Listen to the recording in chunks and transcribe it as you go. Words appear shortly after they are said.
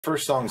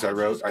First songs I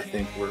wrote, I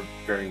think, were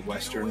very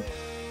Western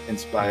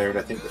inspired.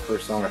 I think the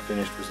first song I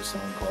finished was a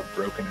song called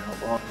Broken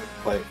Outlaw. I would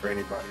play it for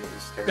anybody. It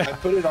was terrible. I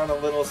put it on a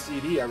little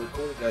CD. I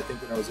recorded it, I think,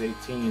 when I was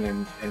 18,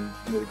 and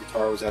you know, the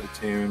guitar was out of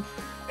tune.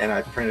 And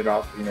I printed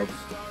off, you know,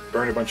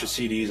 burned a bunch of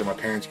CDs on my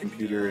parents'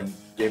 computer and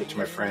gave it to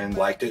my friend.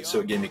 Liked it,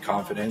 so it gave me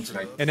confidence.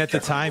 And at the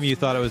time, you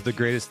thought it was the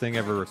greatest thing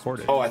ever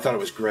recorded. Oh, I thought it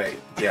was great.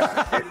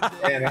 Yeah.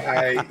 and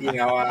I, you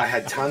know, I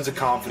had tons of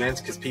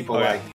confidence because people like